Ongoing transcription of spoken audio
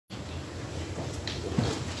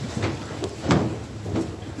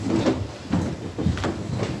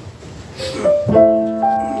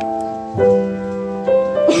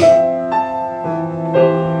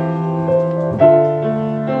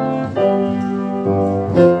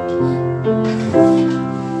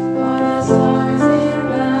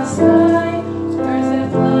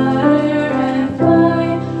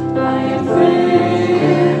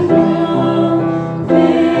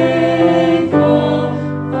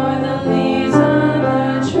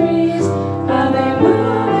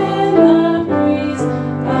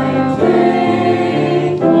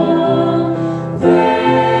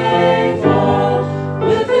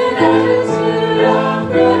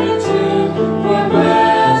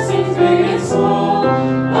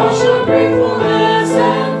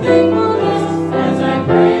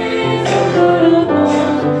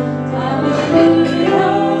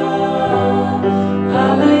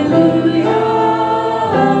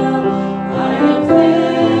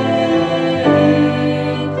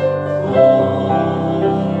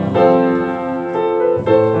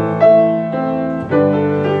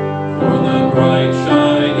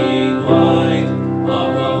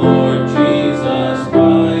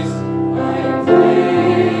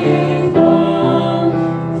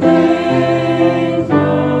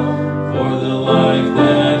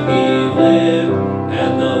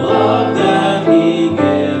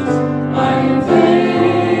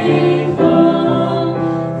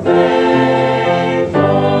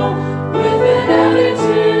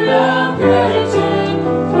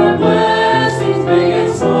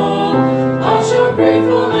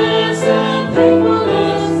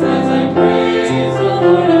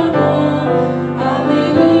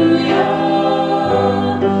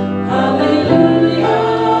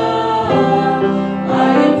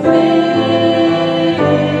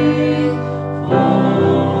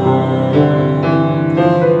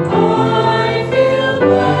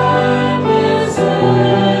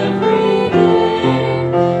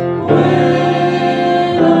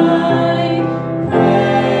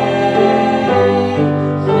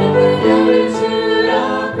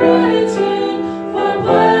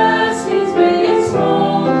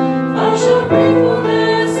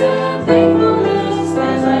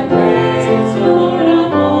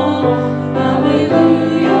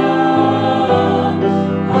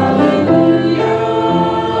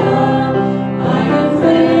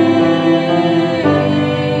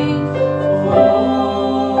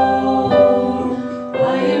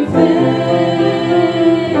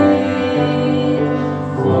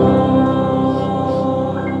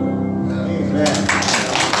Amen.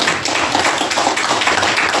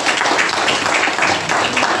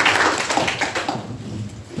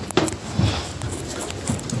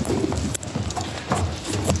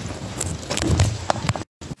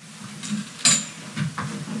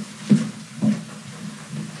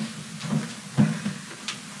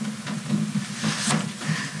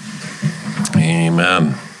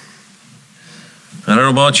 I don't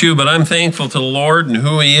know about you, but I'm thankful to the Lord and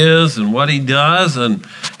who He is and what He does, and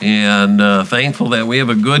thankful that we have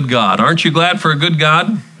a good God. Aren't you glad for a good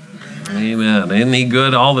God? Amen. Isn't He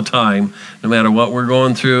good all the time, no matter what we're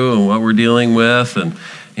going through and what we're dealing with?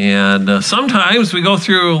 And sometimes we go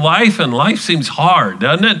through life, and life seems hard,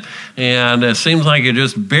 doesn't it? And it seems like you're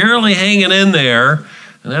just barely hanging in there,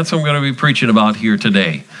 and that's what I'm going to be preaching about here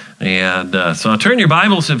today. And so turn your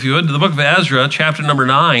Bibles, if you would, to the book of Ezra, chapter number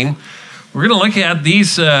 9. We're going to look at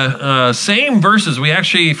these same verses. We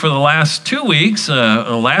actually, for the last 2 weeks,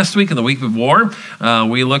 last week and the week before,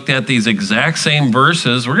 we looked at these exact same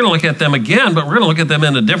verses. We're going to look at them again, but we're going to look at them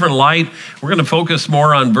in a different light. We're going to focus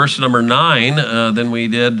more on verse number 9 than we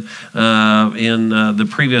did in the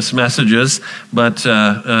previous messages. But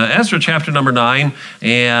Ezra chapter number 9,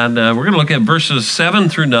 and we're going to look at verses 7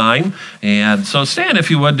 through 9. And so stand, if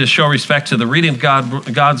you would, to show respect to the reading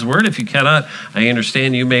of God's word. If you cannot, I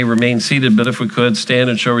understand you may remain seated, but if we could,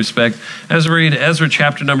 stand and show respect as we read Ezra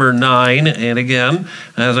chapter number 9. And again,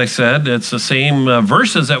 as I said, it's the same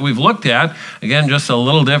verses that we've looked at. Again, just a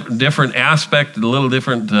little different aspect, a little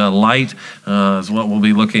different light is what we'll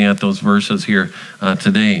be looking at those verses here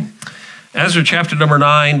today. Ezra chapter number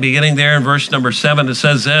 9, beginning there in verse number 7, it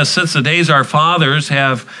says this: "Since the days our fathers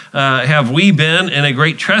have we been in a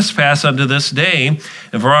great trespass unto this day,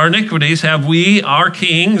 and for our iniquities have we, our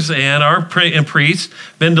kings and our priests,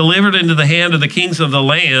 been delivered into the hand of the kings of the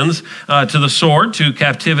lands, to the sword, to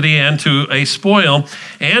captivity, and to a spoil,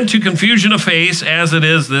 and to confusion of face, as it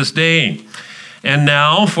is this day. And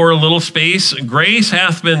now, for a little space, grace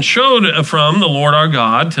hath been showed from the Lord our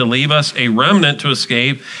God to leave us a remnant to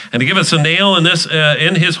escape, and to give us a nail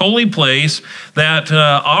in His holy place, that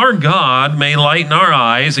our God may lighten our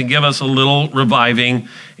eyes and give us a little reviving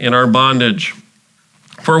in our bondage.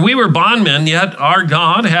 For we were bondmen, yet our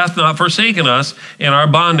God hath not forsaken us in our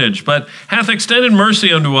bondage, but hath extended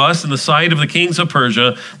mercy unto us in the sight of the kings of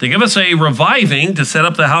Persia, to give us a reviving, to set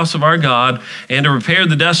up the house of our God, and to repair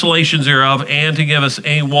the desolations thereof, and to give us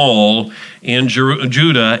a wall in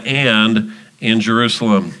Judah and in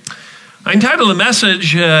Jerusalem." I entitled the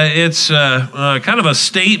message, it's kind of a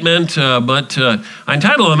statement, but I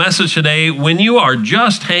entitled the message today, "When You Are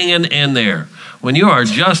Just Hanging in There." When you are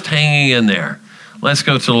just hanging in there. Let's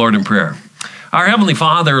go to the Lord in prayer. Our Heavenly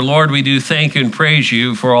Father, Lord, we do thank you and praise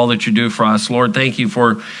you for all that you do for us. Lord, thank you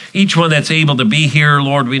for each one that's able to be here.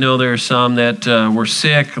 Lord, we know there are some that were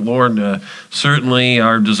sick. Lord, certainly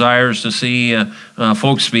our desires to see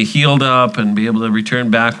folks be healed up and be able to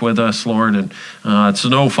return back with us, Lord. And it's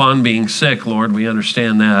no fun being sick, Lord. We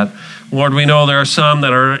understand that. Lord, we know there are some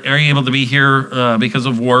that are able to be here because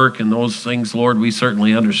of work and those things, Lord, we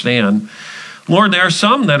certainly understand. Lord, there are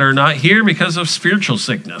some that are not here because of spiritual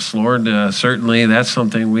sickness. Lord, certainly that's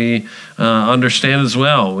something we understand as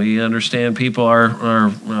well. We understand people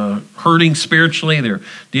are hurting spiritually. They're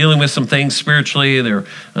dealing with some things spiritually. They're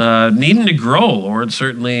needing to grow, Lord.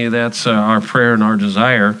 Certainly that's our prayer and our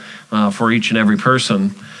desire for each and every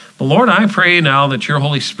person. But Lord, I pray now that your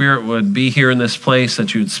Holy Spirit would be here in this place,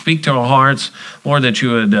 that you would speak to our hearts, Lord, that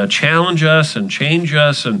you would challenge us and change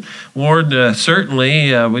us. And Lord,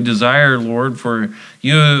 certainly we desire, Lord, for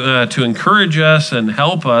you to encourage us and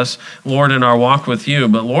help us, Lord, in our walk with you.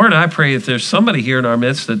 But Lord, I pray if there's somebody here in our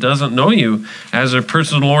midst that doesn't know you as their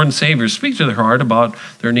personal Lord and Savior, speak to their heart about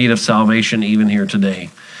their need of salvation even here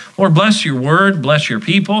today. Lord, bless your word, bless your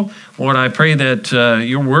people. Lord, I pray that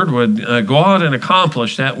your word would go out and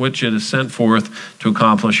accomplish that which it is sent forth to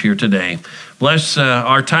accomplish here today. Bless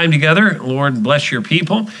our time together. Lord, bless your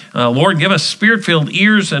people. Lord, give us spirit-filled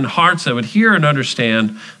ears and hearts that would hear and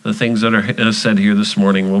understand the things that are said here this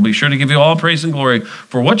morning. We'll be sure to give you all praise and glory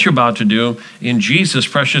for what you're about to do. In Jesus'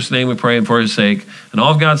 precious name we pray and for his sake. And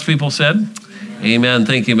all of God's people said, Amen. Amen.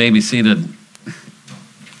 Thank you. You may be seated.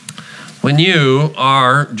 When you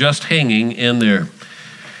are just hanging in there.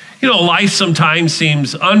 You know, life sometimes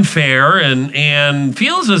seems unfair and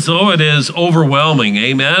feels as though it is overwhelming.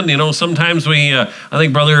 Amen. You know, sometimes we, I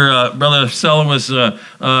think Brother Sella was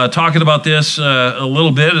talking about this a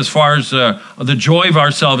little bit as far as the joy of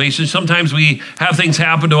our salvation. Sometimes we have things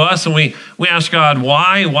happen to us, and we ask God,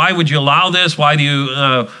 why? Why would you allow this? Why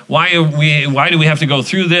do we have to go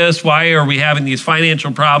through this? Why are we having these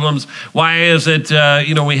financial problems? Why is it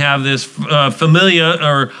we have this familia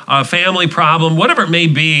or family problem? Whatever it may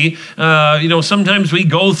be, sometimes we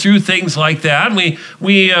go through things like that. And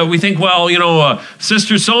we think, well,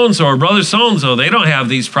 sister so-and-so or brother so-and-so, they don't have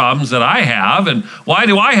these problems that I have, and why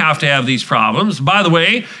do I have to have these problems? By the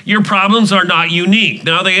way, your problems are not unique.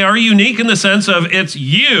 Now, they are unique in the sense of it's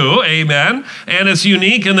you, amen, and it's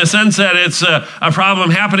unique in the sense that it's a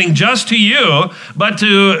problem happening just to you, but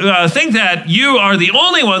to think that you are the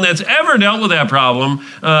only one that's ever dealt with that problem,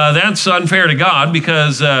 that's unfair to God,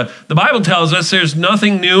 because the Bible tells us there's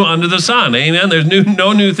nothing new under the sun, amen? There's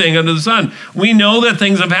no new thing under the sun. We know that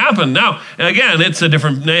things have happened. Now, again, it's a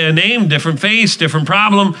different name, different face, different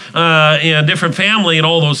problem, and different family and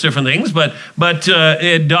all those different things, but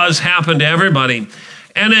it does happen to everybody.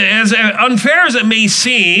 And as unfair as it may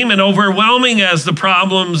seem and overwhelming as the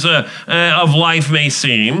problems of life may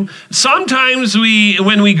seem, sometimes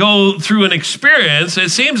when we go through an experience,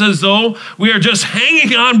 it seems as though we are just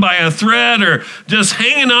hanging on by a thread or just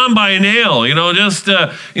hanging on by a nail, hanging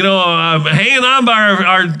on by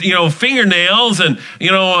our fingernails, and,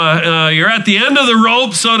 you're at the end of the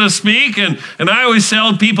rope, so to speak. And I always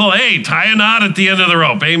tell people, hey, tie a knot at the end of the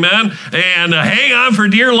rope, amen? And hang on for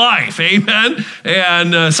dear life, amen?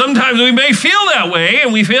 And sometimes we may feel that way,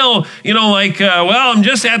 and we feel, I'm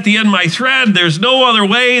just at the end of my thread. There's no other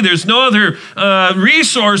way. There's no other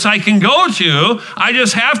resource I can go to. I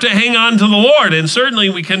just have to hang on to the Lord, and certainly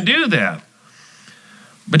we can do that.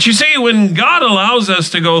 But you see, when God allows us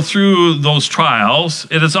to go through those trials,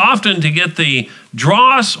 it is often to get the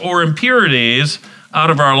dross or impurities out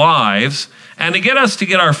of our lives and to get us to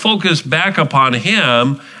get our focus back upon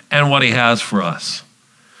Him and what He has for us.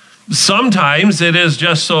 Sometimes it is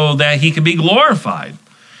just so that He can be glorified.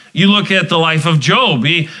 You look at the life of Job.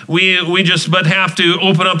 We just but have to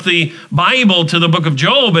open up the Bible to the book of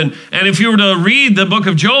Job. And if you were to read the book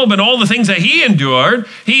of Job and all the things that he endured,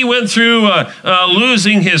 he went through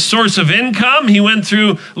losing his source of income. He went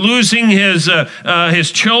through losing his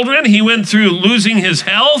children. He went through losing his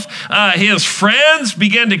health. His friends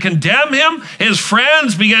began to condemn him. His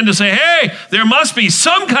friends began to say, hey, there must be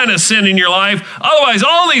some kind of sin in your life. Otherwise,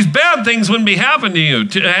 all these bad things wouldn't be happening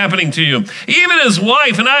to you. Even his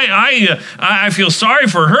wife, and I feel sorry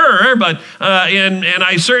for her, but and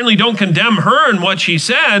I certainly don't condemn her and what she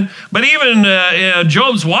said. But even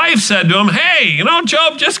Job's wife said to him, "Hey,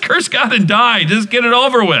 Job, just curse God and die. Just get it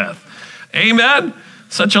over with." Amen.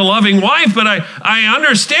 Such a loving wife, but I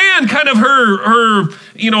understand kind of her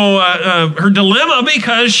dilemma,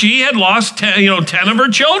 because she had lost 10 of her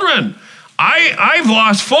children. I've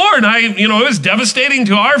lost 4, and it was devastating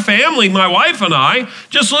to our family, my wife and I,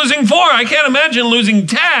 just losing 4. I can't imagine losing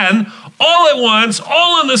 10 all at once,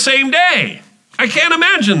 all in the same day. I can't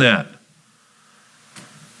imagine that.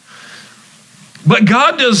 But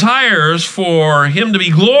God desires for Him to be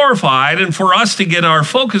glorified and for us to get our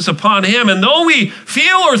focus upon Him. And though we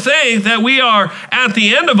feel or think that we are at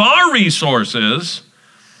the end of our resources,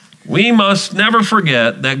 we must never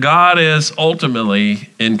forget that God is ultimately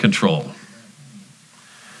in control.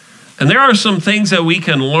 And there are some things that we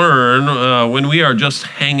can learn when we are just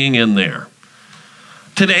hanging in there.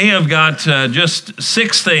 Today I've got just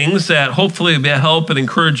 6 things that hopefully will be a help and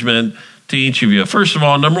encouragement to each of you. First of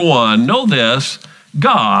all, number 1, know this: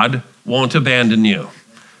 God won't abandon you.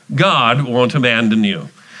 God won't abandon you.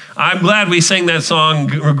 I'm glad we sang that song,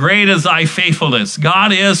 "Great is Thy Faithfulness."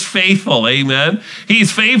 God is faithful, amen?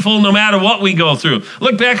 He's faithful no matter what we go through.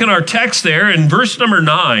 Look back in our text there in verse number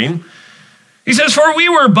 9. He says, "For we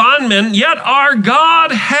were bondmen, yet our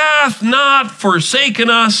God hath not forsaken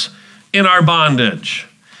us in our bondage."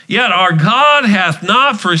 Yet our God hath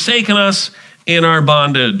not forsaken us in our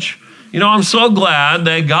bondage. I'm so glad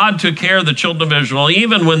that God took care of the children of Israel,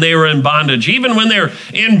 even when they were in bondage, even when they were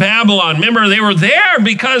in Babylon. Remember, they were there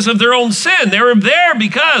because of their own sin. They were there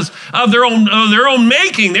because of their own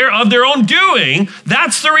making, of their own doing.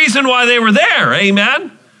 That's the reason why they were there.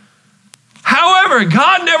 Amen. However,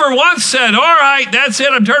 God never once said, all right, that's it,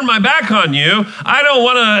 I'm turning my back on you. I don't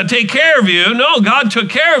want to take care of you. No, God took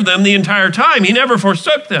care of them the entire time. He never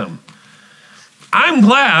forsook them. I'm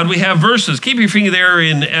glad we have verses. Keep your finger there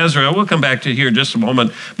in Ezra. We'll come back to here in just a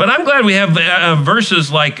moment. But I'm glad we have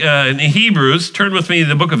verses like in Hebrews. Turn with me to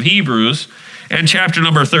the book of Hebrews and chapter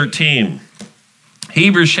number 13.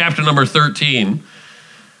 Hebrews chapter number 13.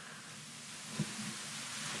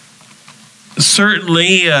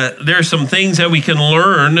 Certainly, there are some things that we can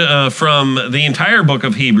learn from the entire book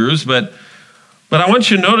of Hebrews, but I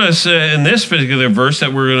want you to notice in this particular verse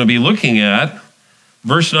that we're going to be looking at,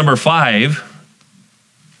 verse number 5,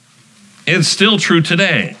 it's still true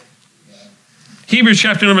today. Hebrews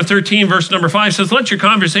chapter number 13, verse number 5 says, "Let your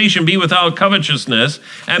conversation be without covetousness,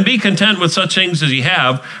 and be content with such things as ye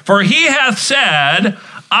have. For he hath said,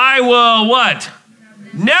 I will" what?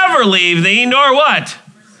 "Never leave thee, nor" what?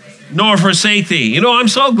 "Nor forsake thee." You know, I'm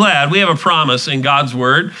so glad we have a promise in God's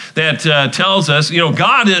word that tells us,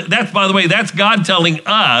 God, by the way, that's God telling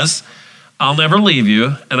us, "I'll never leave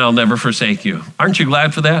you and I'll never forsake you." Aren't you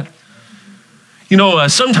glad for that?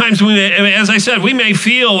 Sometimes as I said, we may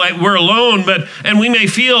feel like we're alone, and we may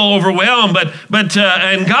feel overwhelmed,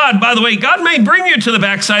 and God, by the way, God may bring you to the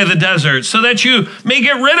backside of the desert so that you may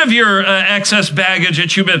get rid of your excess baggage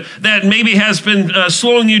that maybe has been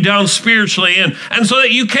slowing you down spiritually, and so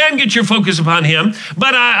that you can get your focus upon Him.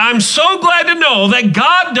 But I'm so glad to know that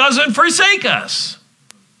God doesn't forsake us.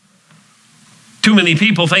 Too many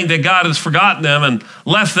people think that God has forgotten them and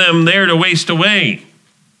left them there to waste away.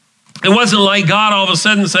 It wasn't like God all of a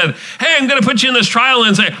sudden said, "Hey, I'm going to put you in this trial,"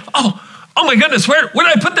 and say, oh my goodness, where did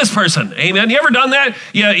I put this person? Amen. You ever done that?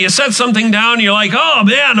 You set something down, and you're like, "Oh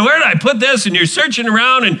man, where did I put this?" And you're searching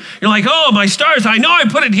around, and you're like, "Oh, my stars, I know I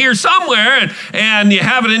put it here somewhere," and you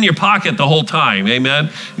have it in your pocket the whole time. Amen.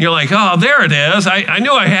 And you're like, "Oh, there it is. I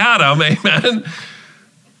knew I had them." Amen.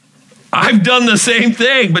 I've done the same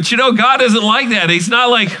thing, but God isn't like that. He's not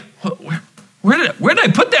like, where did I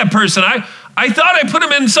put that person? I thought I put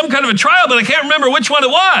him in some kind of a trial, but I can't remember which one it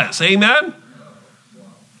was. Amen?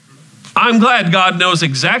 I'm glad God knows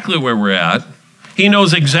exactly where we're at. He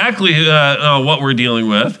knows exactly what we're dealing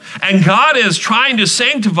with. And God is trying to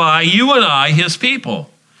sanctify you and I, His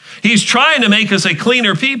people. He's trying to make us a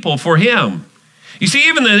cleaner people for Him. You see,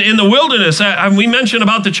 even in the wilderness, we mentioned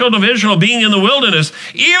about the children of Israel being in the wilderness.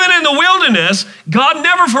 Even in the wilderness, God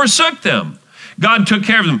never forsook them. God took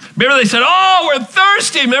care of them. Remember they said, "Oh, we're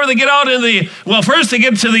thirsty." Remember they get out in first they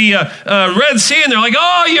get to the Red Sea, and they're like,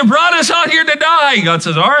 "Oh, you brought us out here to die." God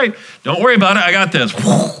says, "All right, don't worry about it. I got this."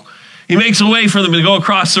 He makes a way for them to go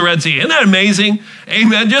across the Red Sea. Isn't that amazing?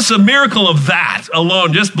 Amen. Just a miracle of that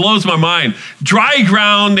alone just blows my mind. Dry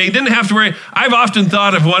ground. They didn't have to worry. I've often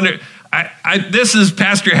thought of wondering, this is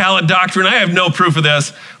Pastor Hallett doctrine. I have no proof of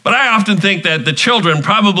this, but I often think that the children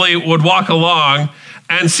probably would walk along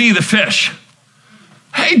and see the fish.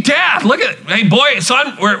 "Hey, Dad, look at it. Hey, boy,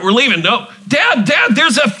 son, we're leaving." "No, Dad,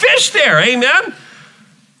 there's a fish there." Amen.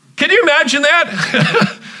 Can you imagine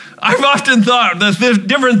that? I've often thought the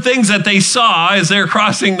different things that they saw as they're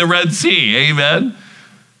crossing the Red Sea. Amen.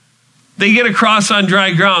 They get across on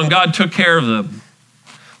dry ground. God took care of them.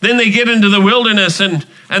 Then they get into the wilderness and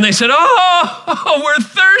they said, oh, we're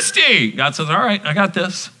thirsty. God says, "All right, I got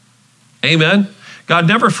this." Amen. God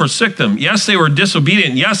never forsook them. Yes, they were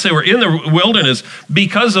disobedient. Yes, they were in the wilderness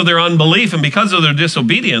because of their unbelief and because of their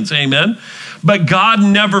disobedience. Amen. But God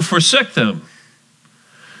never forsook them.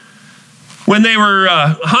 When they were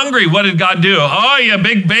hungry, what did God do? "Oh, you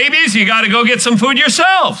big babies, you got to go get some food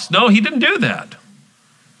yourselves." No, He didn't do that.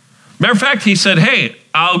 Matter of fact, He said, "Hey,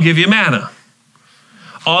 I'll give you manna.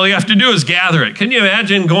 All you have to do is gather it." Can you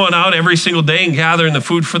imagine going out every single day and gathering the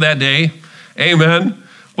food for that day? Amen.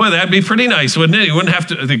 Boy, that'd be pretty nice, wouldn't it? You wouldn't have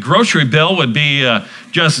to, the grocery bill would be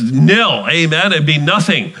just nil. Amen. It'd be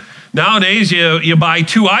nothing. Nowadays, you buy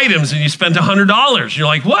 2 items and you spend $100. You're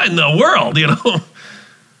like, what in the world,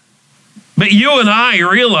 But you and I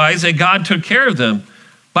realize that God took care of them.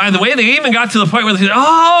 By the way, they even got to the point where they said,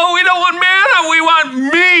 "Oh, we don't want manna, we want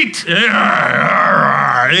meat."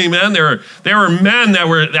 Amen. There were men that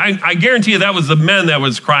were, I guarantee you that was the men that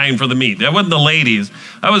was crying for the meat. That wasn't the ladies.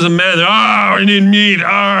 That was the men. "Oh, we need meat.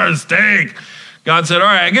 Oh, steak." God said, "All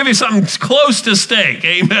right, I'll give you something close to steak."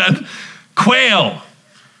 Amen. Quail.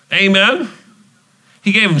 Amen.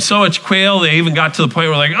 He gave them so much quail, they even got to the point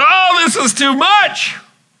where like, "Oh, this is too much."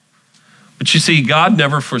 But you see, God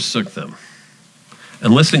never forsook them.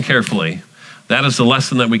 And listen carefully. That is the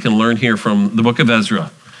lesson that we can learn here from the book of Ezra.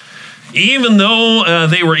 Even though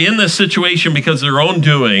they were in this situation because of their own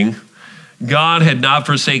doing, God had not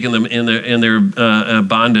forsaken them in their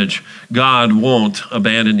bondage. God won't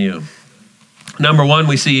abandon you. Number one,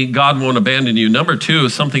 we see God won't abandon you. Number two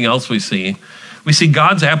is something else we see. We see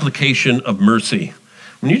God's application of mercy.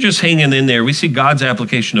 When you're just hanging in there, we see God's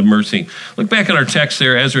application of mercy. Look back at our text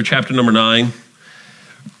there, Ezra chapter number 9.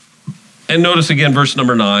 And notice again verse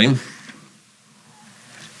number 9.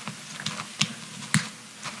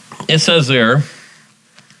 It says there, it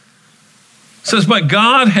says, "But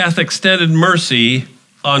God hath extended mercy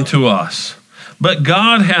unto us, but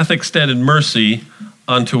God hath extended mercy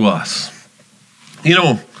unto us. You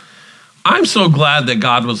know, I'm so glad that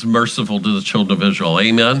God was merciful to the children of Israel.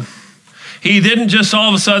 Amen. He didn't just all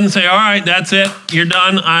of a sudden say, all right, that's it, you're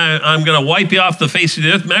done. I'm going to wipe you off the face of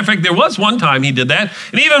the earth. Matter of fact, there was one time he did that.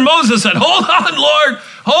 And even Moses said, hold on, Lord,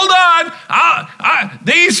 hold on.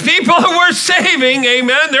 These people that we're saving,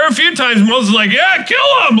 amen. There are a few times Moses is like, yeah, kill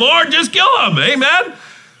them, Lord, just kill them, amen.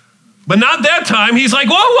 But not that time. He's like,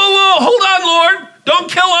 whoa, hold on, Lord, don't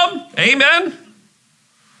kill them, amen.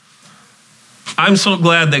 I'm so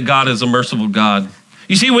glad that God is a merciful God.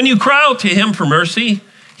 You see, when you cry out to him for mercy,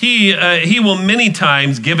 he will many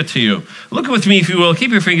times give it to you. Look with me, if you will. Keep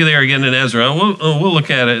your finger there again in Ezra. We'll look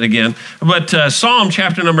at it again. But Psalm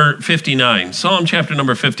chapter number 59. Psalm chapter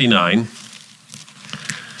number 59.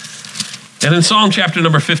 And in Psalm chapter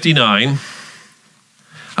number 59,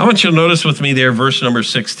 I want you to notice with me there verse number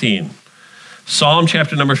 16. Psalm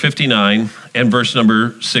chapter number 59 and verse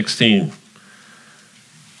number 16.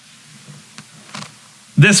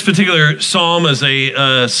 This particular psalm is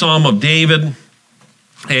a psalm of David.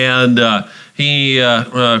 And he,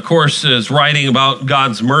 of course, is writing about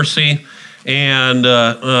God's mercy. And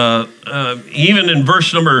even in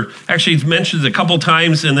verse number, actually it's mentioned a couple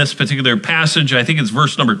times in this particular passage. I think it's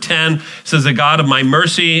verse number 10. It says, the God of my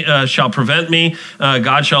mercy shall prevent me.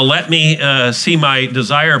 God shall let me see my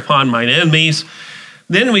desire upon mine enemies.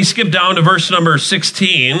 Then we skip down to verse number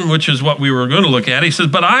 16, which is what we were going to look at. He says,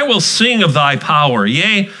 but I will sing of thy power.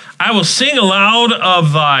 Yea, I will sing aloud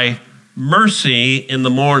of thy mercy in the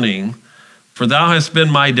morning, for thou hast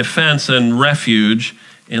been my defense and refuge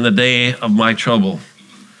in the day of my trouble.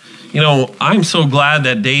 You know, I'm so glad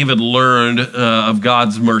that David learned of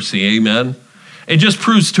God's mercy, amen. It just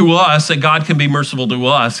proves to us that God can be merciful to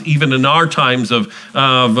us, even in our times of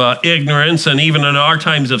ignorance and even in our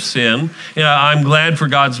times of sin. I'm glad for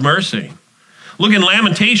God's mercy. Look in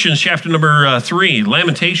Lamentations chapter number 3.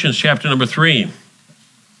 Lamentations chapter number 3.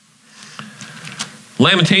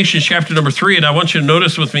 Lamentations chapter number 3, and I want you to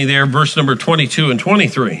notice with me there, verse number 22 and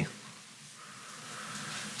 23. It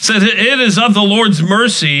says, it is of the Lord's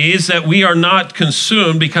mercies that we are not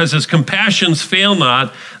consumed, because his compassions fail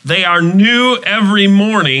not. They are new every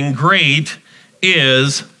morning. Great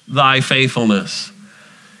is thy faithfulness.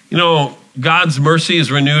 You know, God's mercy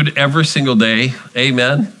is renewed every single day.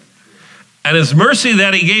 Amen. And his mercy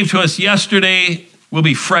that he gave to us yesterday will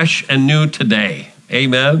be fresh and new today.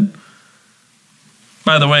 Amen.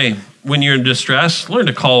 By the way, when you're in distress, learn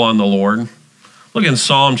to call on the Lord. Look in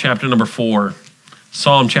Psalm chapter number 4.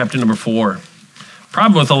 Psalm chapter number 4.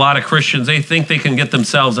 Problem with a lot of Christians, they think they can get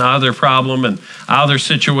themselves out of their problem and out of their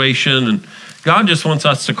situation, and God just wants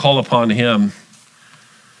us to call upon him.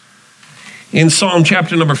 In Psalm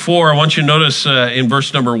chapter number 4, I want you to notice in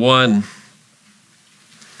verse number 1,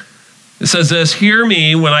 it says this, hear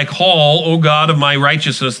me when I call, O God of my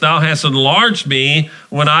righteousness. Thou hast enlarged me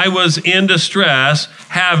when I was in distress.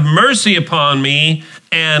 Have mercy upon me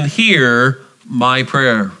and hear my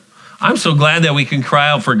prayer. I'm so glad that we can cry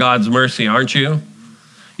out for God's mercy, aren't you?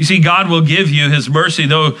 You see, God will give you his mercy,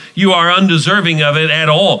 though you are undeserving of it at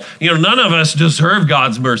all. You know, none of us deserve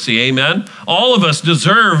God's mercy, amen? All of us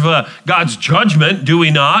deserve God's judgment, do we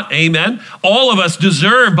not? Amen? All of us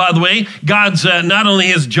deserve, by the way, God's, not only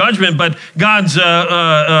his judgment, but God's,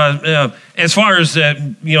 as far as,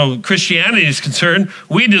 Christianity is concerned,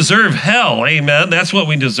 we deserve hell, amen? That's what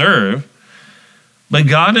we deserve. But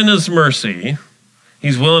God in his mercy,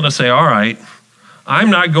 he's willing to say, all right,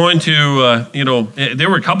 I'm not going to, there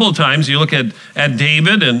were a couple of times you look at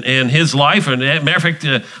David and his life, and matter of fact,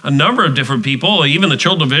 a number of different people, even the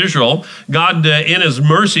children of Israel. God in his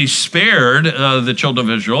mercy spared the children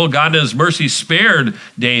of Israel. God in his mercy spared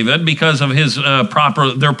David because of his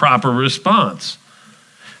their proper response.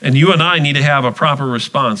 And you and I need to have a proper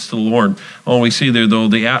response to the Lord. When we see there, though,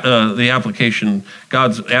 the application,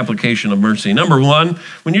 God's application of mercy. Number one,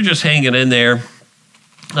 when you're just hanging in there,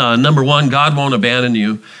 number one, God won't abandon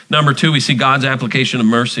you. Number two, we see God's application of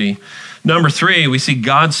mercy. Number three, we see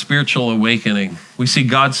God's spiritual awakening. We see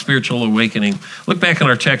God's spiritual awakening. Look back in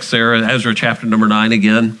our text there, Ezra chapter number 9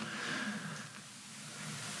 again.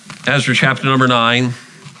 Ezra chapter number 9.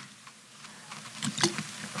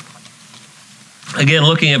 Again,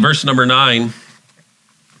 looking at verse number 9.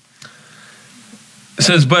 It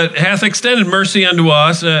says, but hath extended mercy unto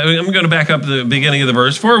us. I'm going to back up the beginning of the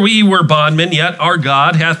verse. For we were bondmen, yet our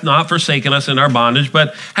God hath not forsaken us in our bondage,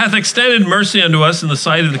 but hath extended mercy unto us in the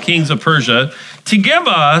sight of the kings of Persia, to give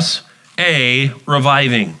us a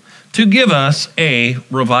reviving. To give us a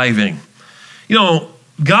reviving. You know,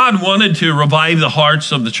 God wanted to revive the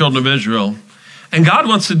hearts of the children of Israel. And God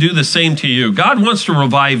wants to do the same to you. God wants to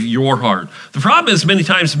revive your heart. The problem is many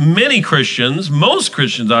times, many Christians, most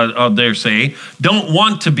Christians out there say, don't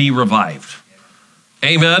want to be revived.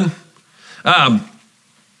 Amen.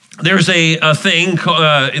 There's a thing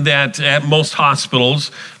that at most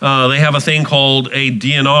hospitals, they have a thing called a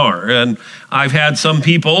DNR. And I've had some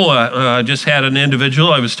people, just had an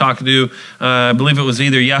individual I was talking to, I believe it was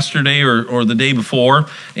either yesterday or the day before.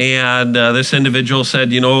 And this individual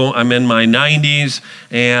said, I'm in my 90s.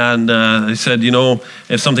 And they said,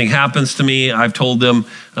 if something happens to me, I've told them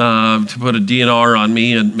to put a DNR on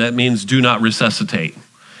me. And that means do not resuscitate.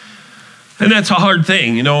 And that's a hard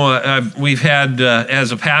thing. We've had,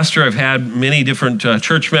 as a pastor, I've had many different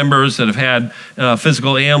church members that have had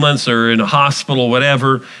physical ailments or in a hospital,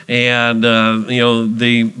 whatever. And,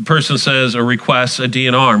 the person says or requests a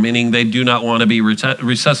DNR, meaning they do not want to be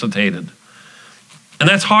resuscitated. And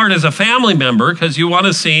that's hard as a family member because you want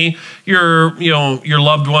to see your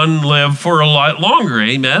loved one live for a lot longer.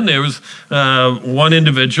 Amen. There was one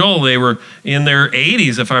individual, they were in their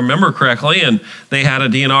 80s, if I remember correctly, and they had a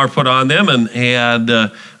DNR put on them, and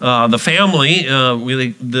the family,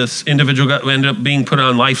 this individual ended up being put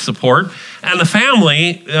on life support, and the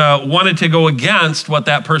family wanted to go against what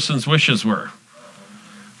that person's wishes were.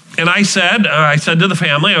 And I said to the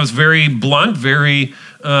family, I was very blunt, very,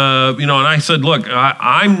 and I said, look,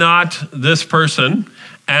 I'm not this person,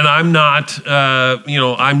 and I'm not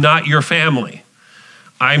your family.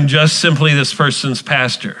 I'm just simply this person's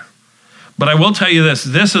pastor. But I will tell you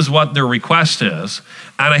this is what their request is,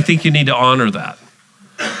 and I think you need to honor that.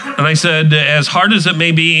 And I said, as hard as it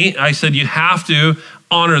may be, I said, you have to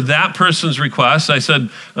honor that person's request. I said,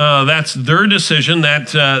 that's their decision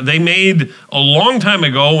that they made a long time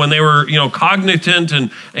ago when they were, cognizant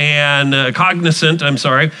and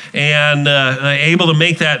able to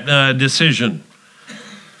make that decision.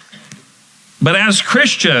 But as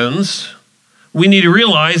Christians, we need to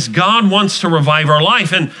realize God wants to revive our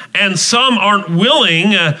life, and some aren't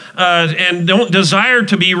willing and don't desire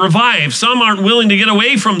to be revived. Some aren't willing to get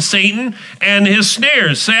away from Satan and his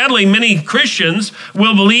snares. Sadly, many Christians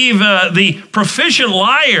will believe the proficient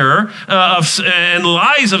liar and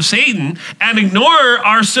lies of Satan and ignore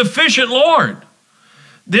our sufficient Lord.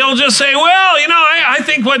 They'll just say, well, I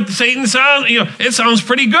think what Satan sounds, it sounds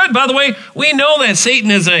pretty good. By the way, we know that Satan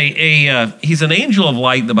is he's an angel of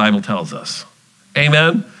light, the Bible tells us.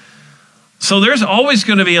 Amen. So there's always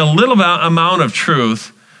going to be a little amount of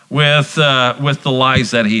truth with the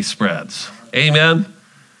lies that he spreads. Amen.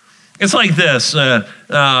 It's like this.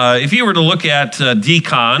 If you were to look at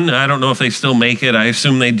Decon, I don't know if they still make it. I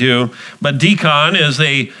assume they do. But Decon is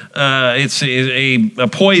it's a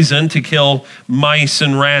poison to kill mice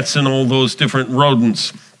and rats and all those different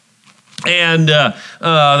rodents. And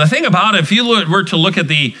the thing about it, if you were to look at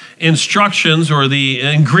the instructions or the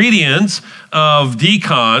ingredients of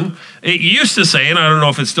Decon, it used to say, and I don't know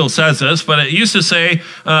if it still says this, but it used to say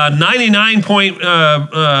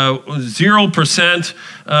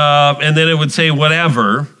 99.0%, and then it would say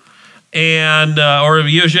whatever. And, or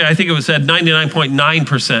usually, I think it was said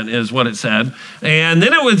 99.9% is what it said. And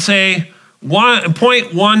then it would say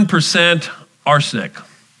 0.1% arsenic.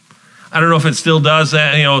 I don't know if it still does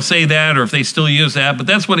that, say that, or if they still use that, but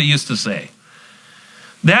that's what it used to say.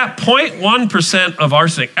 That 0.1% of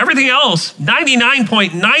arsenic, everything else,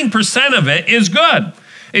 99.9% of it is good.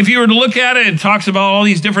 If you were to look at it, it talks about all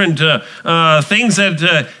these different things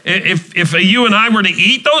that if you and I were to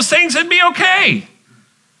eat those things, it'd be okay.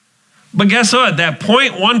 But guess what? That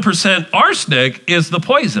 0.1% arsenic is the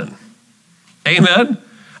poison. Amen?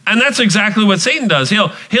 And that's exactly what Satan does.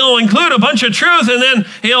 He'll include a bunch of truth, and then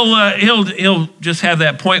he'll just have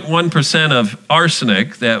that 0.1% of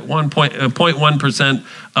arsenic, that 0.1%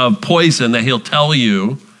 of poison that he'll tell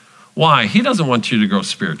you. Why? He doesn't want you to grow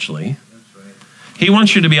spiritually. That's right. He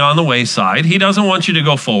wants you to be on the wayside. He doesn't want you to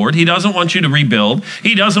go forward. He doesn't want you to rebuild.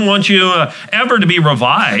 He doesn't want you ever to be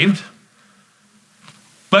revived.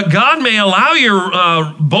 But God may allow your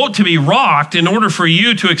boat to be rocked in order for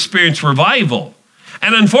you to experience revival.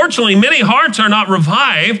 And unfortunately, many hearts are not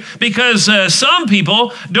revived because some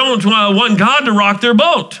people don't want God to rock their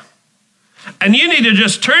boat. And you need to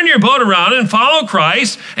just turn your boat around and follow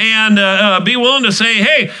Christ and be willing to say,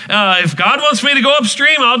 hey, if God wants me to go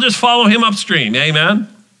upstream, I'll just follow him upstream. Amen.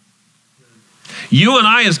 You and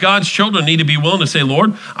I as God's children need to be willing to say,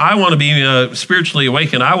 Lord, I want to be spiritually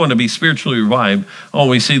awakened. I want to be spiritually revived. Oh,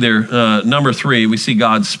 we see there, number 3, we see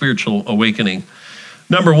God's spiritual awakening.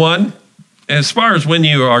 Number 1, as far as when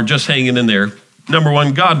you are just hanging in there, number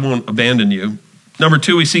 1, God won't abandon you. Number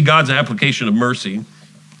 2, we see God's application of mercy.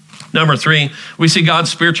 Number 3, we see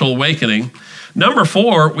God's spiritual awakening. Number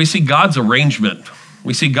 4, we see God's arrangement.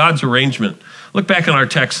 We see God's arrangement. Look back in our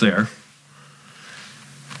text there.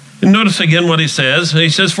 And notice again what he says. He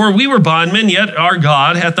says, for we were bondmen, yet our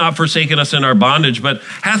God hath not forsaken us in our bondage, but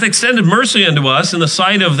hath extended mercy unto us in the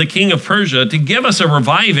sight of the king of Persia to give us a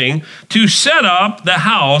reviving, to set up the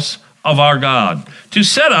house of our God. To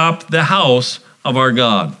set up the house of our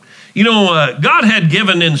God. You know, God had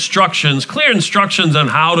given instructions, clear instructions on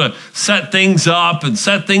how to set things up and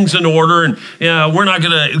set things in order. And we're not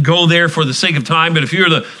going to go there for the sake of time. But if you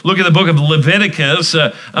were to look at the book of Leviticus,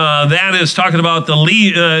 that is talking about the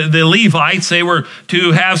Levites. They were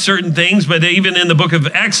to have certain things. But even in the book of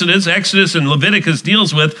Exodus and Leviticus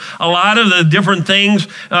deals with a lot of the different things,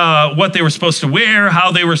 what they were supposed to wear,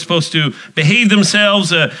 how they were supposed to behave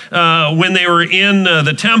themselves when they were in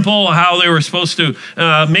the temple, how they were supposed to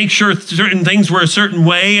make sure certain things were a certain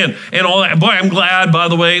way and all that. Boy, I'm glad, by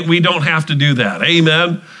the way, we don't have to do that.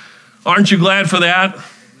 Amen. Aren't you glad for that?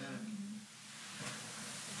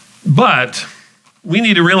 But we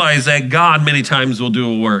need to realize that God many times will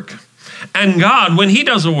do a work. And God, when he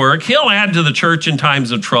does a work, he'll add to the church in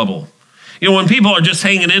times of trouble. You know, when people are just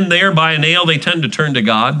hanging in there by a nail, they tend to turn to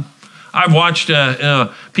God. I've watched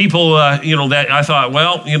people, that I thought,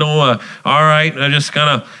 well, all right. I just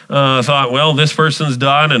kind of thought, well, this person's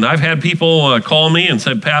done. And I've had people call me and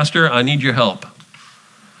said, Pastor, I need your help.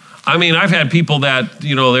 I mean, I've had people that,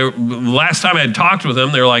 last time I had talked with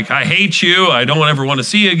them, they're like, I hate you. I don't ever want to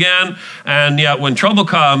see you again. And yet when trouble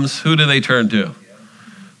comes, who do they turn to?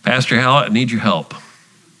 Pastor Hallett, I need your help.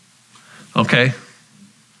 Okay.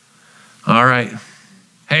 All right.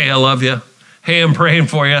 Hey, I love you. Hey, I'm praying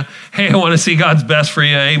for you. Hey, I want to see God's best for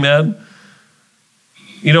you. Amen.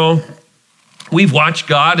 We've watched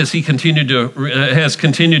God as he has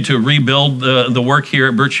continued to rebuild the work here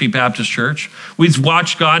at Birch Street Baptist Church. We've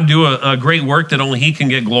watched God do a great work that only he can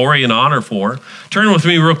get glory and honor for. Turn with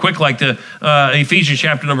me real quick to Ephesians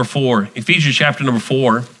chapter number 4. Ephesians chapter number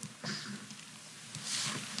 4.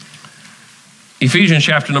 Ephesians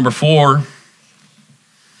chapter number 4.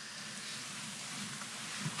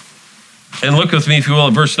 And look with me, if you will,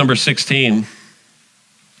 at verse number 16.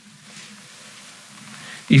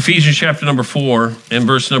 Ephesians chapter number 4 and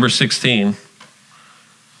verse number 16. It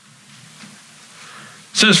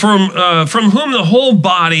says, from whom the whole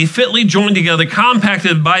body fitly joined together,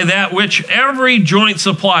 compacted by that which every joint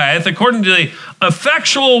supplieth, according to the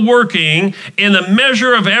effectual working in the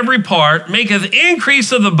measure of every part, maketh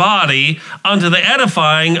increase of the body unto the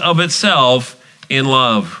edifying of itself in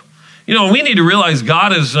love. We need to realize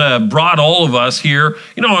God has brought all of us here.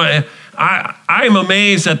 I'm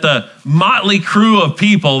amazed at the motley crew of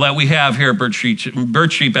people that we have here at Birch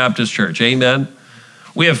Street Baptist Church. Amen.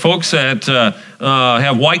 We have folks that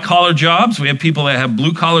have white-collar jobs. We have people that have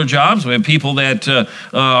blue-collar jobs. We have people that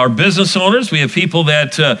are business owners. We have people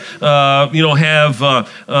that,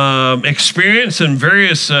 have experience in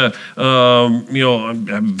various,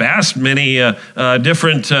 vast many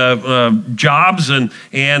different jobs and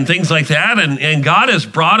things like that. And God has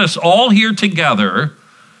brought us all here together,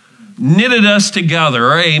 knitted us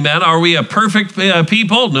together. Amen. Are we a perfect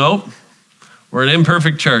people? No. We're an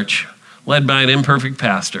imperfect church, led by an imperfect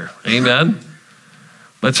pastor. Amen.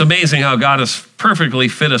 But it's amazing how God has perfectly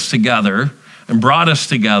fit us together and brought us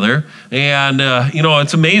together. And,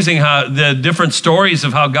 it's amazing how the different stories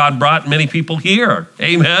of how God brought many people here.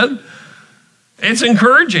 Amen. It's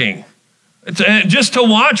encouraging. It's just to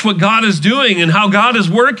watch what God is doing and how God is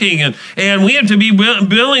working. And we have to be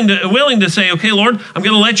willing to say, okay, Lord, I'm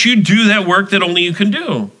going to let you do that work that only you can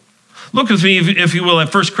do. Look with me, if you will,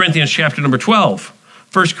 at 1 Corinthians chapter number 12.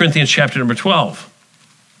 1 Corinthians chapter number 12.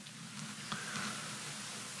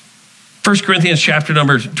 1 Corinthians chapter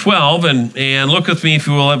number 12, and look with me, if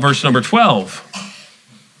you will, at verse number 12.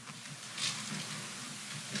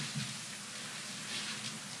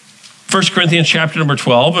 1 Corinthians chapter number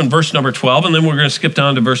 12 and verse number 12, and then we're going to skip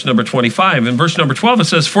down to verse number 25. In verse number 12, it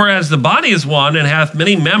says, for as the body is one and hath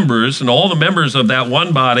many members, and all the members of that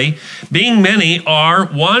one body, being many, are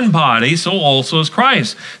one body, so also is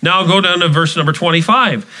Christ. Now I'll go down to verse number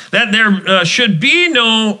 25. That there should be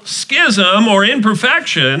no schism or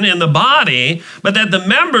imperfection in the body, but that the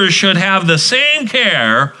members should have the same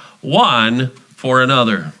care one for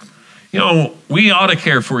another. We ought to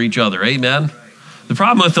care for each other. Amen. The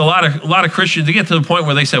problem with a lot of Christians, they get to the point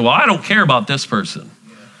where they say, well, I don't care about this person.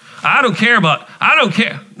 I don't care.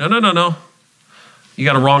 No. You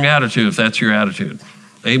got a wrong attitude if that's your attitude.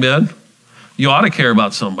 Amen. You ought to care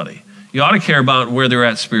about somebody. You ought to care about where they're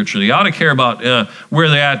at spiritually. You ought to care about where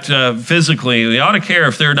they're at physically. You ought to care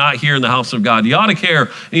if they're not here in the house of God. You ought to care,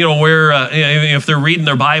 where if they're reading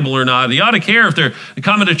their Bible or not. You ought to care if they're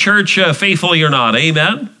coming to church faithfully or not.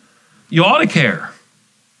 Amen? You ought to care.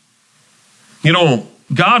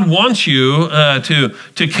 God wants you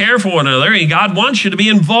to care for one another. God wants you to be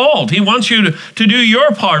involved. He wants you to do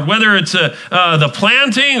your part, whether it's the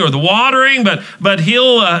planting or the watering, but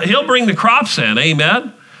he'll bring the crops in.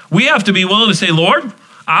 Amen? We have to be willing to say, Lord,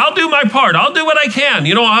 I'll do my part. I'll do what I can.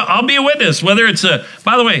 I'll be a witness, whether it's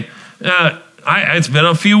by the way, it's been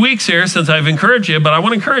a few weeks here since I've encouraged you, but I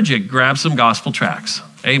want to encourage you, grab some gospel tracts.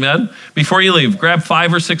 Amen? Before you leave, grab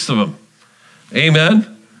 5 or 6 of them.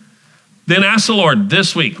 Amen? Then ask the Lord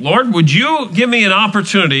this week, Lord, would you give me an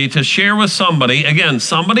opportunity to share with somebody, again,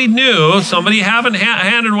 somebody new, somebody you haven't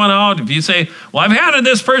handed one out. If you say, well, I've handed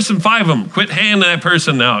this person 5 of them, quit handing that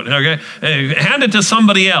person out, okay? Hand it to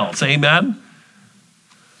somebody else, amen?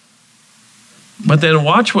 But then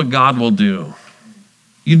watch what God will do.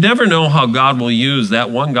 You never know how God will use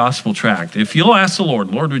that one gospel tract. If you'll ask the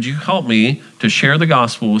Lord, Lord, would you help me to share the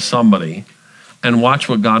gospel with somebody, and watch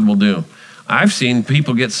what God will do. I've seen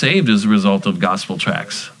people get saved as a result of gospel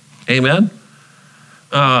tracts. Amen?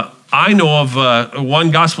 I know of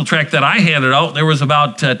one gospel tract that I handed out. There was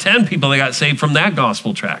about 10 people that got saved from that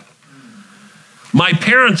gospel tract. My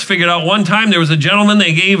parents figured out one time there was a gentleman,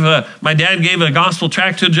 my dad gave a gospel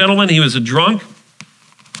tract to a gentleman. He was a drunk.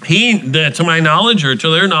 To my knowledge, or to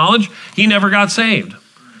their knowledge, he never got saved.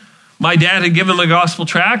 My dad had given him a gospel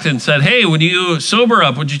tract and said, hey, when you sober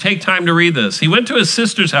up, would you take time to read this? He went to his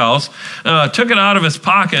sister's house, took it out of his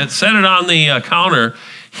pocket, set it on the counter.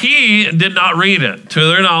 He did not read it. To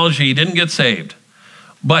their knowledge, he didn't get saved.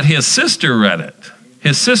 But his sister read it.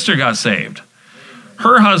 His sister got saved.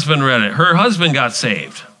 Her husband read it. Her husband got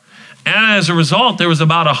saved. And as a result, there was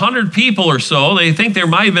about 100 people or so. They think there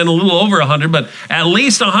might have been a little over 100, but at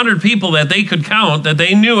least 100 people that they could count, that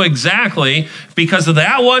they knew exactly because of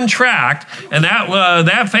that one tract and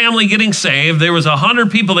that family getting saved. There was 100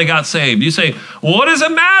 people that got saved. You say, well, what does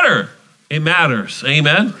it matter? It matters.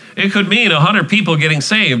 Amen. It could mean 100 people getting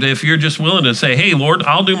saved if you're just willing to say, hey, Lord,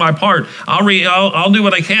 I'll do my part. I'll do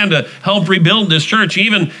what I can to help rebuild this church.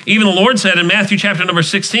 Even the Lord said in Matthew chapter number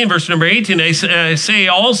 16, verse number 18, I say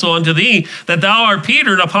also unto thee that thou art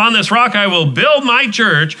Peter, and upon this rock I will build my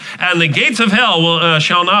church, and the gates of hell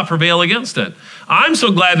shall not prevail against it. I'm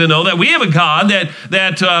so glad to know that we have a God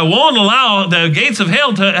that won't allow the gates of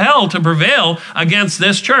hell to prevail against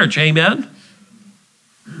this church. Amen.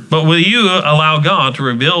 But will you allow God to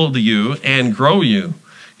rebuild you and grow you?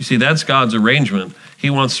 You see, that's God's arrangement. He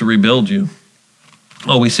wants to rebuild you.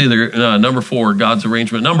 Oh, we see there, number 4, God's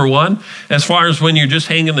arrangement. Number 1, as far as when you're just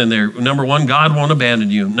hanging in there, number 1, God won't abandon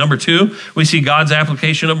you. Number 2, we see God's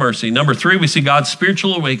application of mercy. Number 3, we see God's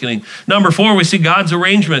spiritual awakening. Number 4, we see God's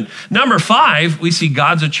arrangement. Number 5, we see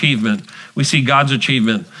God's achievement. We see God's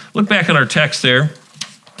achievement. Look back at our text there.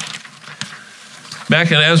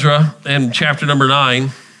 Back in Ezra in chapter number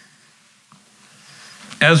 9.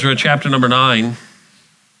 Ezra chapter number 9.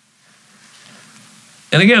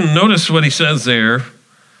 And again, notice what he says there.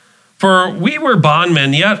 For we were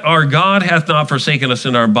bondmen, yet our God hath not forsaken us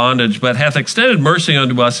in our bondage, but hath extended mercy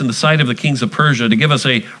unto us in the sight of the kings of Persia, to give us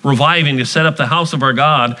a reviving, to set up the house of our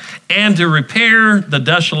God, and to repair the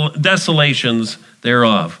desolations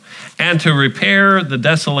thereof. And to repair the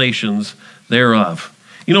desolations thereof.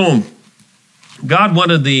 You know, God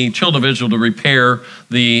wanted the children of Israel to repair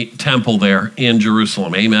the temple there in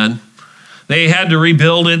Jerusalem. Amen. They had to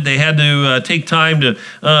rebuild it. They had to take time to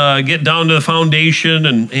get down to the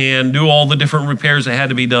foundation and do all the different repairs that had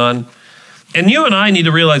to be done. And you and I need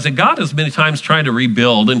to realize that God has many times tried to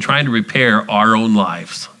rebuild and trying to repair our own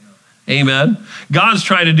lives. Amen. God's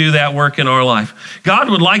trying to do that work in our life. God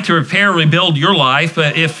would like to repair and rebuild your life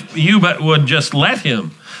if you would just let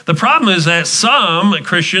him. The problem is that some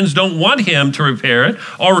Christians don't want him to repair it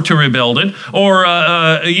or to rebuild it, or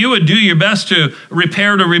you would do your best to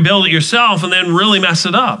repair, to rebuild it yourself and then really mess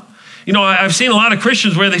it up. You know, I've seen a lot of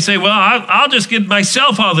Christians where they say, well, I'll just get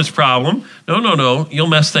myself out of this problem. No. You'll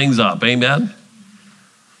mess things up. Amen.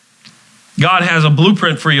 God has a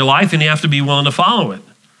blueprint for your life and you have to be willing to follow it.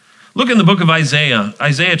 Look in the book of Isaiah,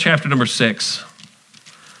 Isaiah chapter number 6.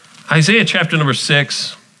 Isaiah chapter number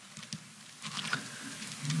 6.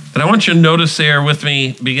 And I want you to notice there with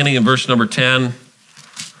me, beginning in verse number 10,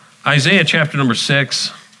 Isaiah chapter number 6.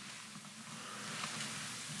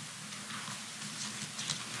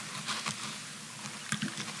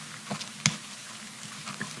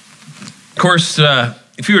 Of course,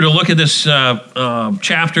 if you were to look at this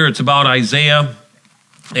chapter, it's about Isaiah.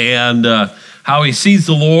 And how he sees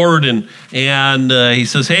the Lord, and he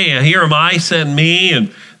says, hey, here am I, send me.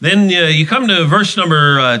 And then you come to verse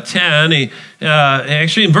number 10,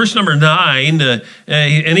 actually in verse number 9,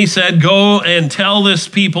 and he said, go and tell this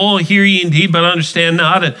people, hear ye indeed, but understand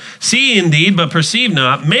not, and see indeed, but perceive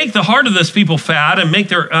not. Make the heart of this people fat, and make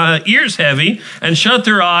their ears heavy, and shut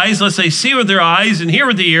their eyes, lest they see with their eyes, and hear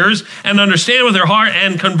with the ears, and understand with their heart,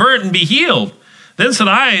 and convert and be healed. Then said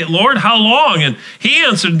I, Lord, how long? And he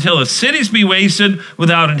answered, until the cities be wasted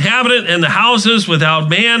without inhabitant, and the houses without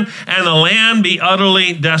man, and the land be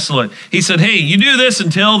utterly desolate. He said, hey, you do this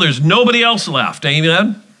until there's nobody else left.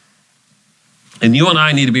 Amen? And you and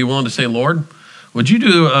I need to be willing to say, Lord, would you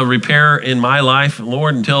do a repair in my life,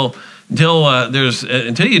 Lord, until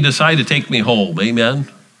you decide to take me home? Amen?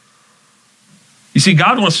 You see,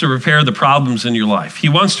 God wants to repair the problems in your life. He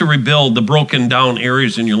wants to rebuild the broken down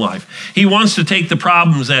areas in your life. He wants to take the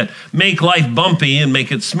problems that make life bumpy and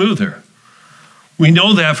make it smoother. We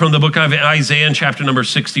know that from the book of Isaiah in chapter number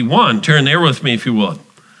 61. Turn there with me if you would.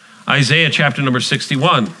 Isaiah chapter number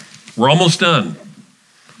 61. We're almost done.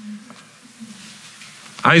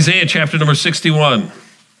 Isaiah chapter number 61.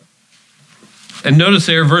 And notice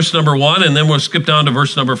there verse number 1, and then we'll skip down to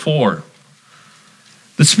verse number 4.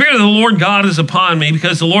 The Spirit of the Lord God is upon me,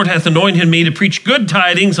 because the Lord hath anointed me to preach good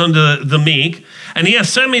tidings unto the meek, and he hath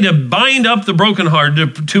sent me to bind up the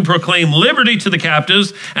brokenhearted, to proclaim liberty to the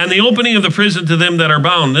captives, and the opening of the prison to them that are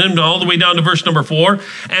bound. Then all the way down to verse number 4,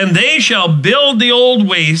 and they shall build the old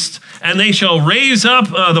waste, and they shall raise up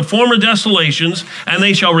the former desolations, and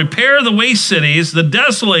they shall repair the waste cities, the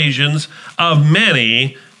desolations of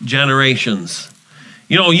many generations.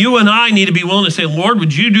 You know, you and I need to be willing to say, Lord,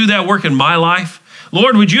 would you do that work in my life?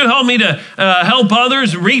 Lord, would you help me to help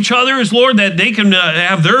others, reach others, Lord, that they can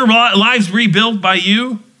have their lives rebuilt by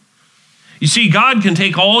you? You see, God can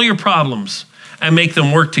take all your problems and make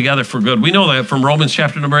them work together for good. We know that from Romans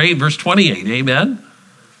chapter number 8, verse 28. Amen?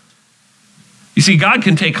 You see, God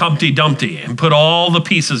can take Humpty Dumpty and put all the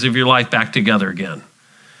pieces of your life back together again.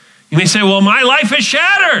 You may say, well, my life is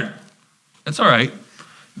shattered. That's all right.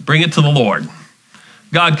 Bring it to the Lord.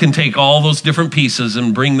 God can take all those different pieces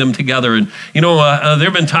and bring them together. And, you know, there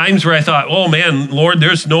have been times where I thought, oh, man, Lord,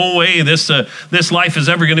 there's no way this life is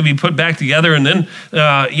ever going to be put back together. And then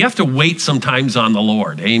you have to wait sometimes on the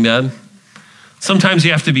Lord. Amen? Sometimes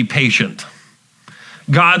you have to be patient.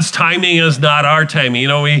 God's timing is not our timing. You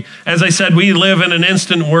know, as I said, we live in an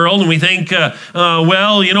instant world, and we think,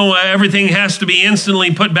 well, you know, everything has to be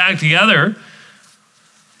instantly put back together.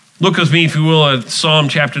 Look with me, if you will, at Psalm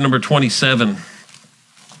chapter number 27.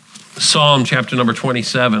 Psalm chapter number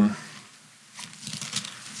 27.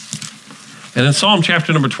 And in Psalm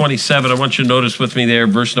chapter number 27, I want you to notice with me there,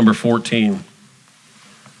 verse number 14.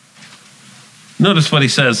 Notice what he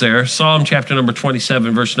says there. Psalm chapter number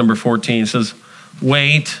 27, verse number 14. It says,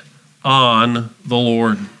 wait on the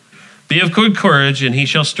Lord. Be of good courage, and he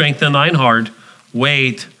shall strengthen thine heart.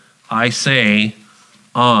 Wait, I say,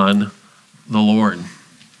 on the Lord.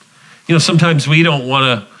 You know, sometimes we don't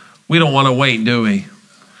want to wait, do we?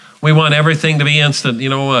 We want everything to be instant. You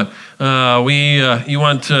know,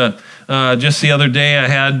 just the other day I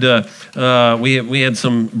had, we had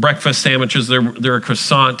some breakfast sandwiches. They're a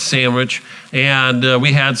croissant sandwich, and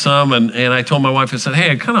we had some, and I told my wife, I said,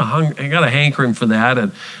 hey, I got a hankering for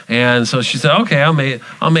that, and so she said, okay,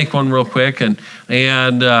 I'll make one real quick, and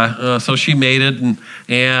so she made it,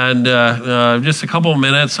 and just a couple of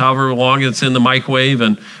minutes, however long it's in the microwave,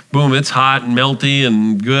 and boom, it's hot and melty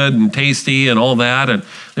and good and tasty and all that. And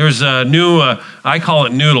there's a new, I call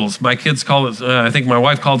it noodles. My kids call it, I think my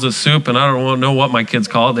wife calls it soup, and I don't know what my kids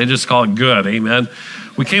call it. They just call it good, amen.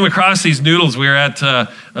 We came across these noodles. We were at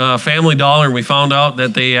Family Dollar, and we found out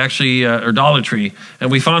that they actually, or Dollar Tree,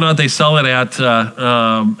 and we found out they sell it at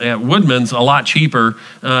Woodman's a lot cheaper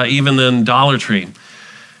even than Dollar Tree.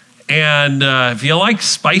 And if you like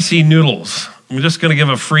spicy noodles, I'm just going to give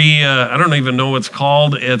a free, I don't even know what it's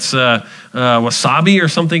called. It's wasabi or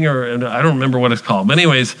something, or I don't remember what it's called. But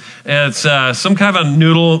anyways, it's some kind of a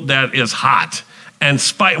noodle that is hot. And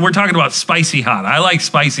we're talking about spicy hot. I like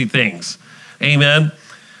spicy things. Amen.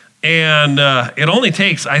 And it only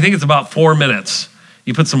takes, I think it's about 4 minutes.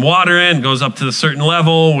 You put some water in, it goes up to a certain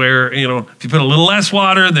level where, you know, if you put a little less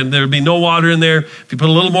water, then there'll be no water in there. If you put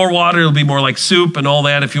a little more water, it'll be more like soup and all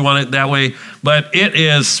that if you want it that way. But it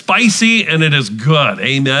is spicy and it is good.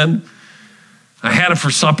 Amen. I had it for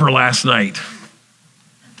supper last night.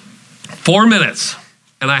 4 minutes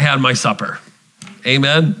and I had my supper.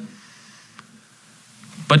 Amen.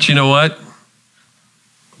 But you know what?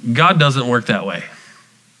 God doesn't work that way.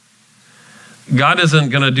 God isn't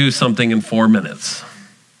going to do something in 4 minutes.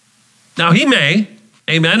 Now, he may,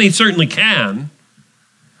 Amen? He certainly can.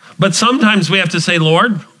 But sometimes we have to say,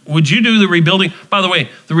 Lord, would you do the rebuilding? By the way,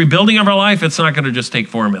 the rebuilding of our life, it's not going to just take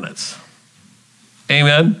 4 minutes.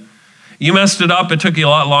 Amen? You messed it up. It took you a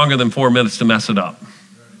lot longer than 4 minutes to mess it up.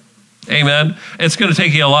 Amen? It's going to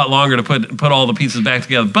take you a lot longer to put all the pieces back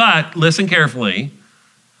together. But listen carefully.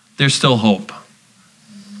 There's still hope.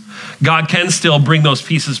 God can still bring those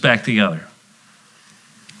pieces back together.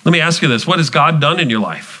 Let me ask you this. What has God done in your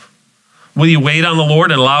life? Will you wait on the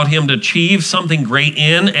Lord and allow him to achieve something great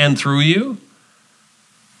in and through you?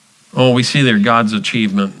 Oh, we see there God's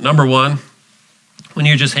achievement. Number one, when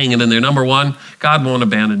you're just hanging in there. Number one, God won't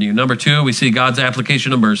abandon you. Number two, we see God's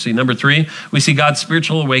application of mercy. Number three, we see God's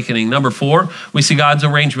spiritual awakening. Number four, we see God's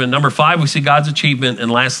arrangement. Number five, we see God's achievement. And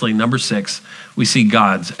lastly, number six, we see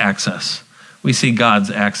God's access. We see God's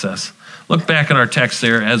access. Look back at our text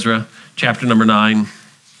there, Ezra, chapter number 9.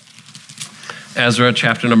 Ezra,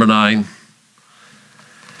 chapter number 9.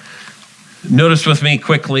 Notice with me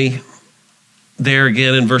quickly there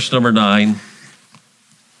again in verse number 9.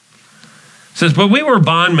 It says, but we were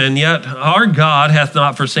bondmen, yet our God hath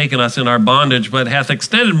not forsaken us in our bondage, but hath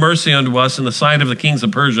extended mercy unto us in the sight of the kings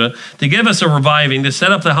of Persia, to give us a reviving, to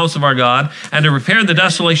set up the house of our God, and to repair the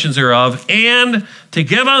desolations thereof, and to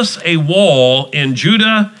give us a wall in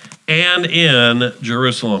Judah and in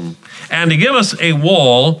Jerusalem. And to give us a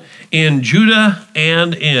wall in Judah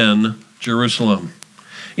and in Jerusalem.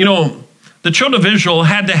 You know, the children of Israel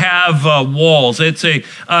had to have walls. It's a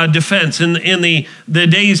defense. In the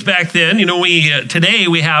days back then, you know, today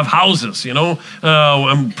we have houses, you know.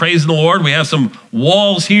 I'm praising the Lord. We have some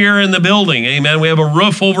walls here in the building. Amen. We have a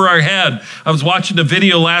roof over our head. I was watching a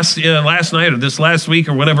video last night or this last week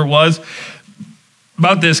or whatever it was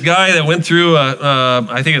about this guy that went through,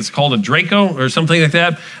 I think it's called a Draco or something like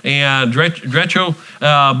that, and Drecho,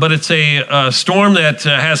 but it's a storm that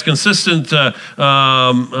has consistent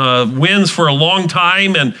winds for a long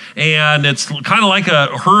time, and it's kind of like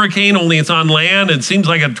a hurricane, only it's on land. It seems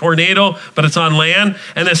like a tornado, but it's on land.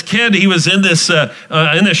 And this kid, he was in this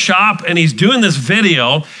shop, and he's doing this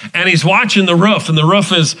video, and he's watching the roof, and the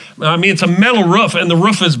roof is, it's a metal roof, and the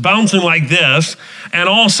roof is bouncing like this, and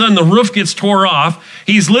all of a sudden the roof gets tore off.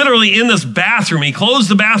 He's literally in this bathroom. He closed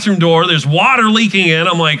the bathroom door. There's water leaking in.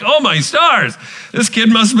 I'm like, oh my stars. This kid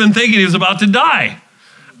must have been thinking he was about to die.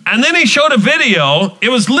 And then he showed a video. It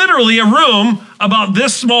was literally a room about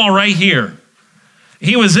this small right here.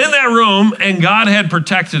 He was in that room, and God had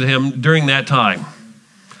protected him during that time.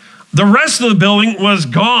 The rest of the building was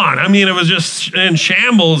gone. It was just in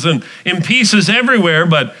shambles and in pieces everywhere,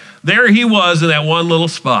 but there he was in that one little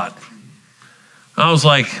spot. I was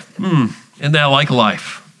like, isn't that like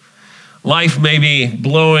life? Life may be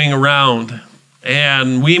blowing around,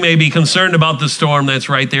 and we may be concerned about the storm that's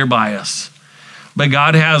right there by us. But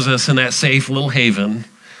God has us in that safe little haven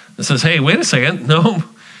that says, hey, wait a second. No,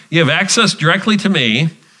 you have access directly to me,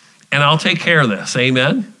 and I'll take care of this.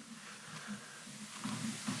 Amen?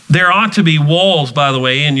 There ought to be walls, by the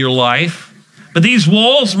way, in your life. But these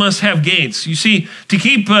walls must have gates. You see, to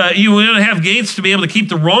keep, you want to have gates to be able to keep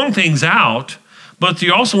the wrong things out, but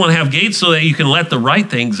you also want to have gates so that you can let the right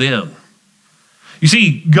things in. You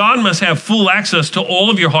see, God must have full access to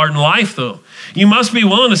all of your heart and life, though. You must be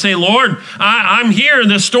willing to say, Lord, I'm here.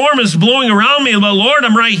 The storm is blowing around me, but Lord,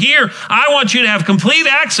 I'm right here. I want you to have complete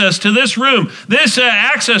access to this room, this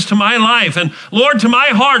access to my life, and Lord, to my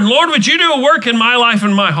heart. And Lord, would you do a work in my life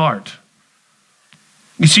and my heart?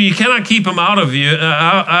 You see, you cannot keep him out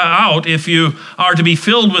if you are to be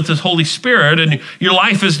filled with his Holy Spirit and your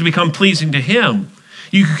life is to become pleasing to him.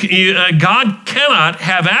 God cannot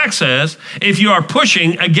have access if you are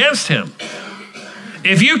pushing against him.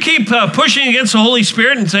 If you keep pushing against the Holy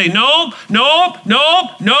Spirit and say, no, God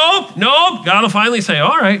will finally say,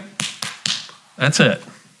 all right, that's it.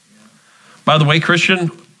 By the way,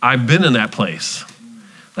 Christian, I've been in that place.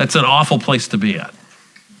 That's an awful place to be at.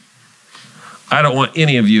 I don't want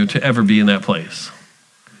any of you to ever be in that place.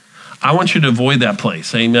 I want you to avoid that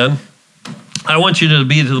place. Amen. I want you to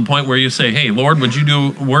be to the point where you say, hey, Lord, would you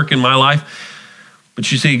do work in my life? But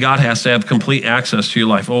you see, God has to have complete access to your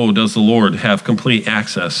life. Oh, does the Lord have complete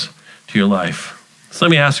access to your life? So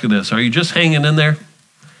let me ask you this. Are you just hanging in there?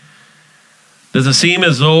 Does it seem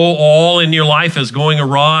as though all in your life is going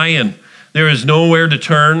awry and there is nowhere to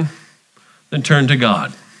turn? Then turn to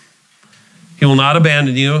God. He will not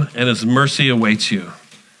abandon you, and his mercy awaits you.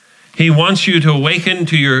 He wants you to awaken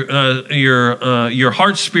to your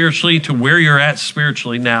heart spiritually to where you're at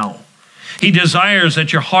spiritually now. He desires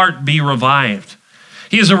that your heart be revived.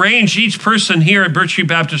 He has arranged each person here at Birch Street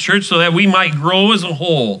Baptist Church so that we might grow as a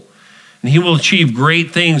whole. And he will achieve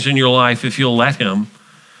great things in your life if you'll let him.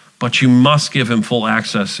 but you must give him full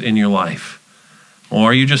access in your life.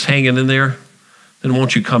 Or are you just hanging in there? Then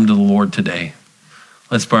won't you come to the Lord today?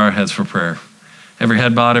 Let's bow our heads for prayer. Every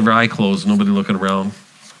head bowed, every eye closed, nobody looking around.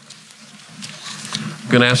 I'm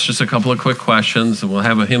going to ask just a couple of quick questions, and we'll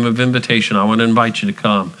have a hymn of invitation. I want to invite you to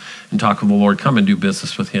come and talk with the Lord. Come and do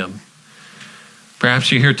business with him.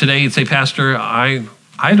 Perhaps you're here today, you'd say, Pastor, I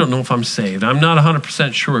don't know if I'm saved. I'm not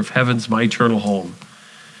 100% sure if heaven's my eternal home.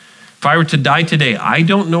 If I were to die today, I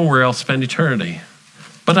don't know where I'll spend eternity,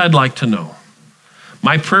 but I'd like to know.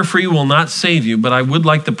 My prayer for you will not save you, but I would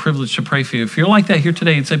like the privilege to pray for you. If you're like that here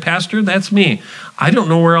today, you'd say, Pastor, that's me. I don't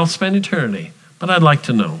know where I'll spend eternity, but I'd like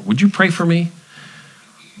to know. Would you pray for me?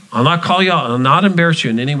 I'll not call you out. I'll not embarrass you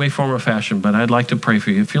in any way, form, or fashion, but I'd like to pray for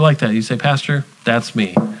you. If you're like that, you say, Pastor, that's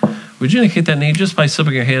me. Would you indicate that need just by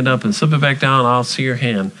slipping your hand up and slip it back down? I'll see your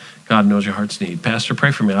hand. God knows your heart's need. Pastor, pray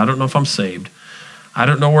for me. I don't know if I'm saved. I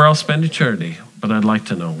don't know where I'll spend eternity, but I'd like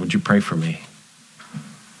to know. Would you pray for me?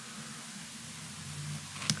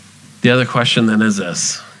 The other question then is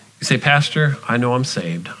this. You say, Pastor, I know I'm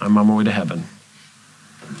saved. I'm on my way to heaven.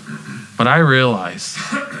 But I realize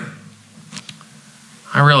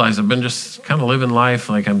I've been just kind of living life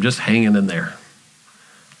like I'm just hanging in there.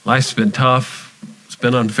 Life's been tough. It's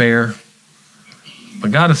been unfair.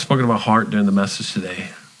 But God has spoken to my heart during the message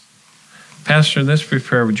today. Pastor, in this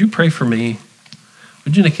prayer, would you pray for me?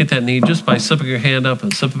 Would you indicate that need just by slipping your hand up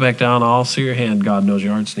and slip it back down? I'll see your hand. God knows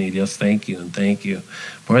your heart's need. Yes, thank you and thank you.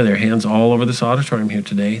 Boy, there are hands all over this auditorium here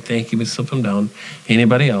today. Thank you. We slip them down.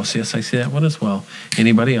 Anybody else? Yes, I see that one as well.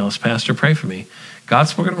 Anybody else? Pastor, pray for me. God's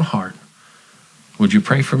spoken to my heart. Would you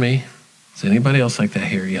pray for me? Is anybody else like that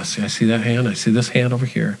here? Yes, I see that hand. I see this hand over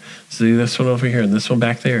here. See this one over here and this one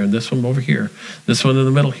back there and this one over here. This one in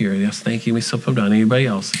the middle here. Yes, thank you. We slip them down. Anybody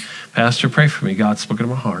else? Pastor, pray for me. God's spoken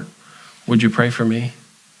to my heart. Would you pray for me?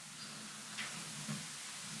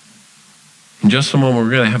 In just a moment,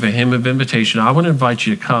 we're going to have a hymn of invitation. I want to invite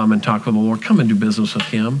you to come and talk with the Lord. Come and do business with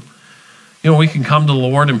him. You know, we can come to the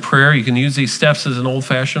Lord in prayer. You can use these steps as an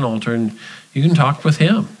old-fashioned altar, and you can talk with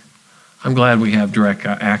him. I'm glad we have direct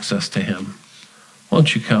access to him.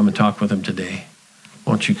 Won't you come and talk with him today?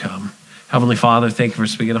 Won't you come? Heavenly Father, thank you for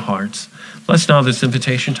speaking to hearts. Bless now this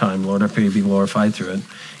invitation time, Lord. I pray you be glorified through it.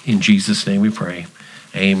 In Jesus' name we pray.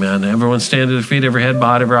 Amen. Everyone stand to their feet, every head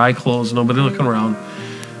bowed, every eye closed, nobody looking around.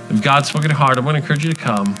 If God's spoken to your heart, I want to encourage you to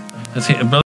come.